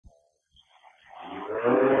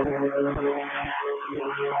Alright,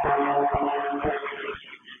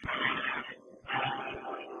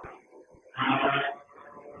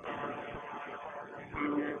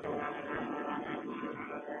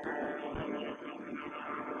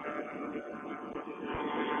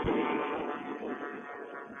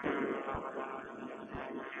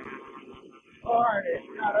 it's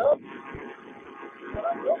not up, but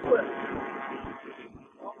I'm up with it.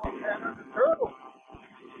 Almost had a turtle.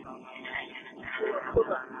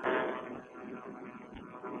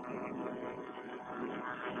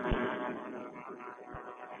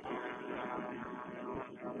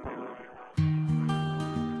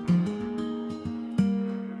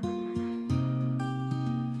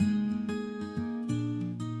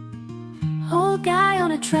 Old guy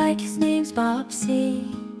on a trike, his name's Bob C.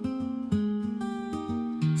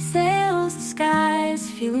 Sails the skies,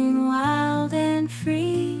 feeling wild and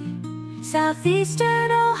free.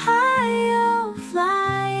 Southeastern Ohio,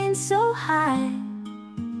 flying so high.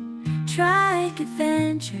 Trike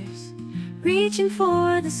adventures, reaching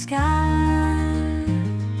for the sky.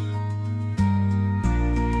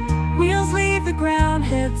 Wheels leave the ground,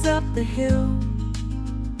 heads up the hill.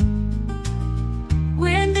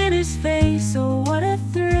 Wind in his face, oh what a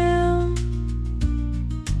thrill.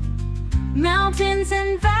 Mountains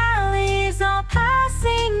and valleys all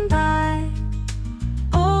passing by.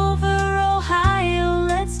 Over Ohio,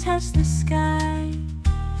 let's touch the sky.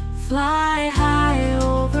 Fly high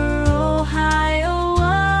over Ohio,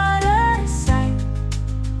 what a sight.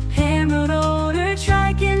 Paramotor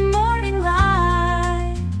Trike in morning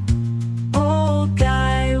light. Old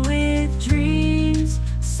guy with dreams,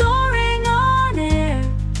 soaring on air.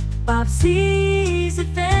 Bob C's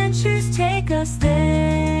adventures take us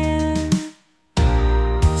there.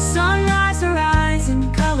 Sunrise,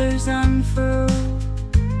 horizon, colors unfurl.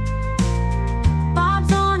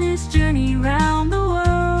 Bob's on his journey round the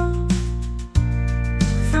world.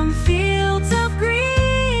 From fields of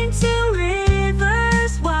green to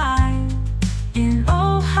rivers wide, in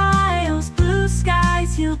Ohio's blue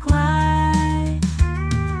skies he'll glide.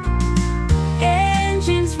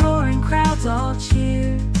 Engines roaring, crowds all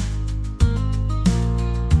cheer.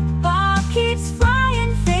 Bob keeps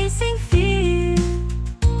flying, facing fear.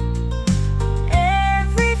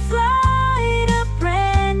 Every flight a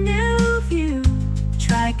brand new view.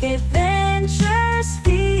 Trike adventures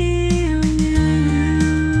feel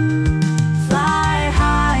new. Fly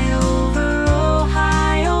high over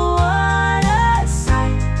Ohio, what a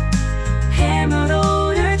sight.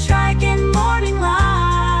 Paramotor Trike in morning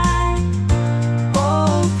light.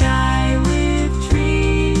 Old guy with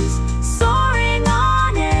dreams, soaring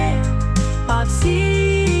on air. Bob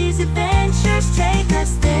C's adventures take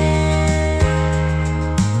us there.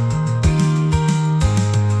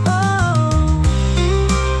 Oh.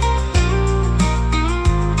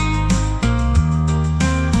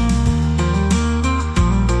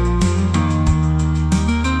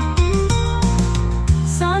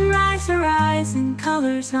 Sunrise, horizon,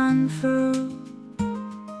 colors unfurl.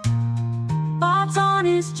 Bob's on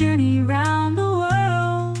his journey round the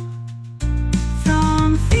world.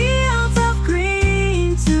 From fields of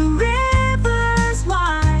green to rivers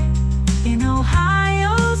wide, in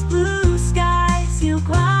Ohio's blue skies he'll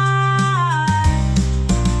glide.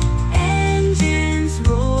 Engines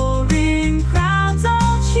roaring, crowds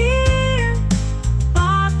all cheer.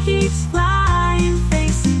 Bob keeps flying,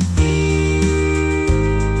 facing fear.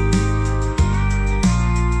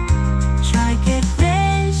 Trike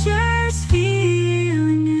adventures feel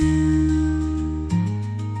new.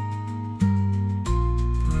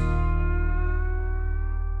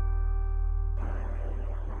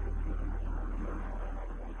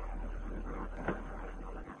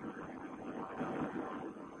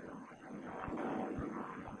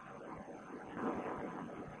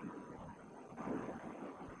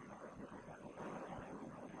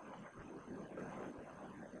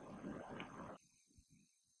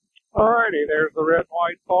 Alrighty, there's the red and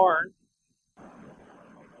white barn.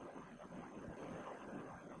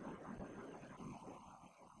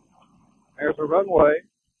 There's a runway.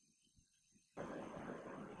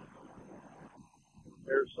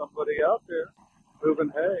 There's somebody out there moving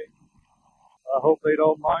hay. I hope they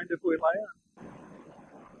don't mind if we land.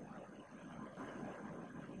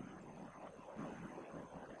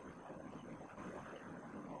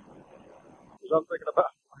 So I'm thinking about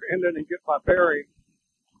landing and get my bearings.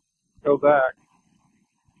 Go back,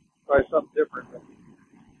 try something different than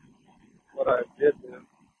what I did then.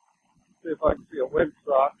 See if I can see a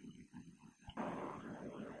windsock.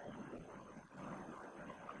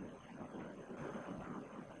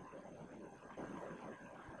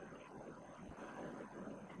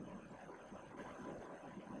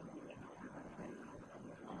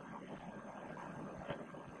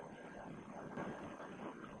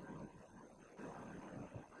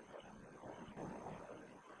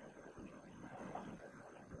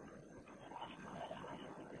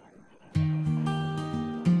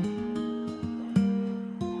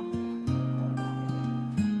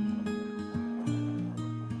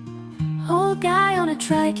 on a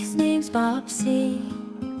trike, his name's Bobsy.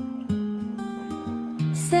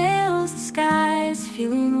 Sails the skies,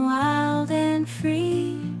 feeling wild and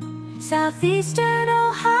free. Southeastern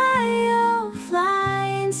Ohio,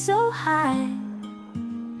 flying so high.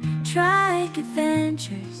 Trike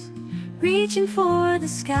adventures, reaching for the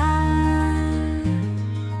sky.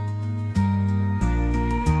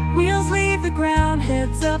 Wheels leave the ground,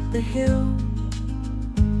 heads up the hill.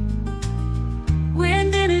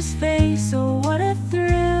 Wind in his face, oh what a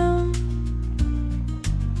thrill.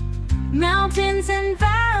 Mountains and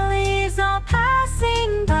valleys all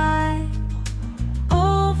passing by.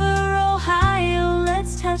 Over Ohio,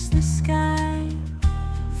 let's touch the sky.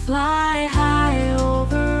 Fly high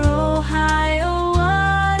over Ohio,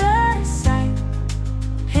 what a sight.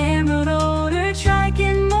 Paramotor Trike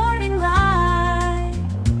in morning light.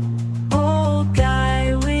 Old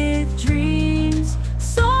guy with dreams,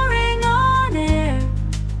 soaring on air.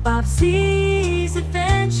 Bobsy's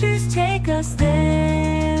adventures take us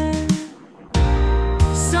there.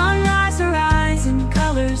 Sunrise, horizon,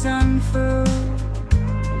 colors unfurl.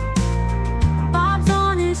 Bob's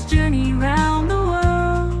on his journey round the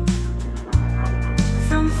world.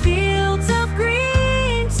 From fields of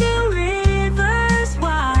green to rivers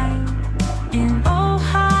wide, in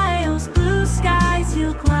Ohio's blue skies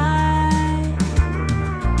he'll glide.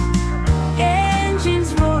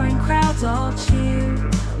 Engines roaring, crowds all cheer.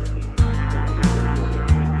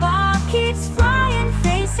 Bob keeps flying,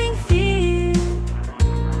 facing fear.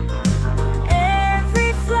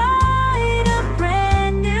 Every flight a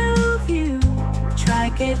brand new view.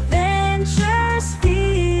 Trike adventures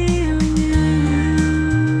feel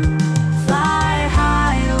new. Fly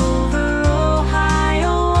high over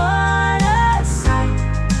Ohio, what a sight.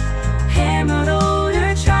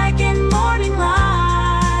 Paramotor Trike in morning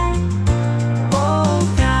light. Old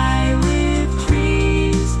guy with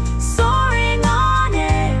dreams, soaring on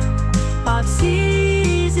air.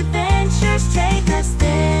 Bobsy's adventures take us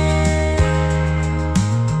there.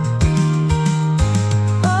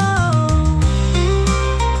 Oh.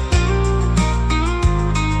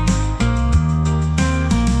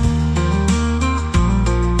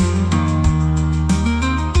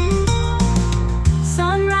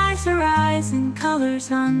 Sunrise, horizon, colors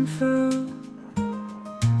unfurl.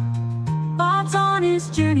 Bob's on his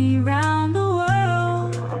journey round the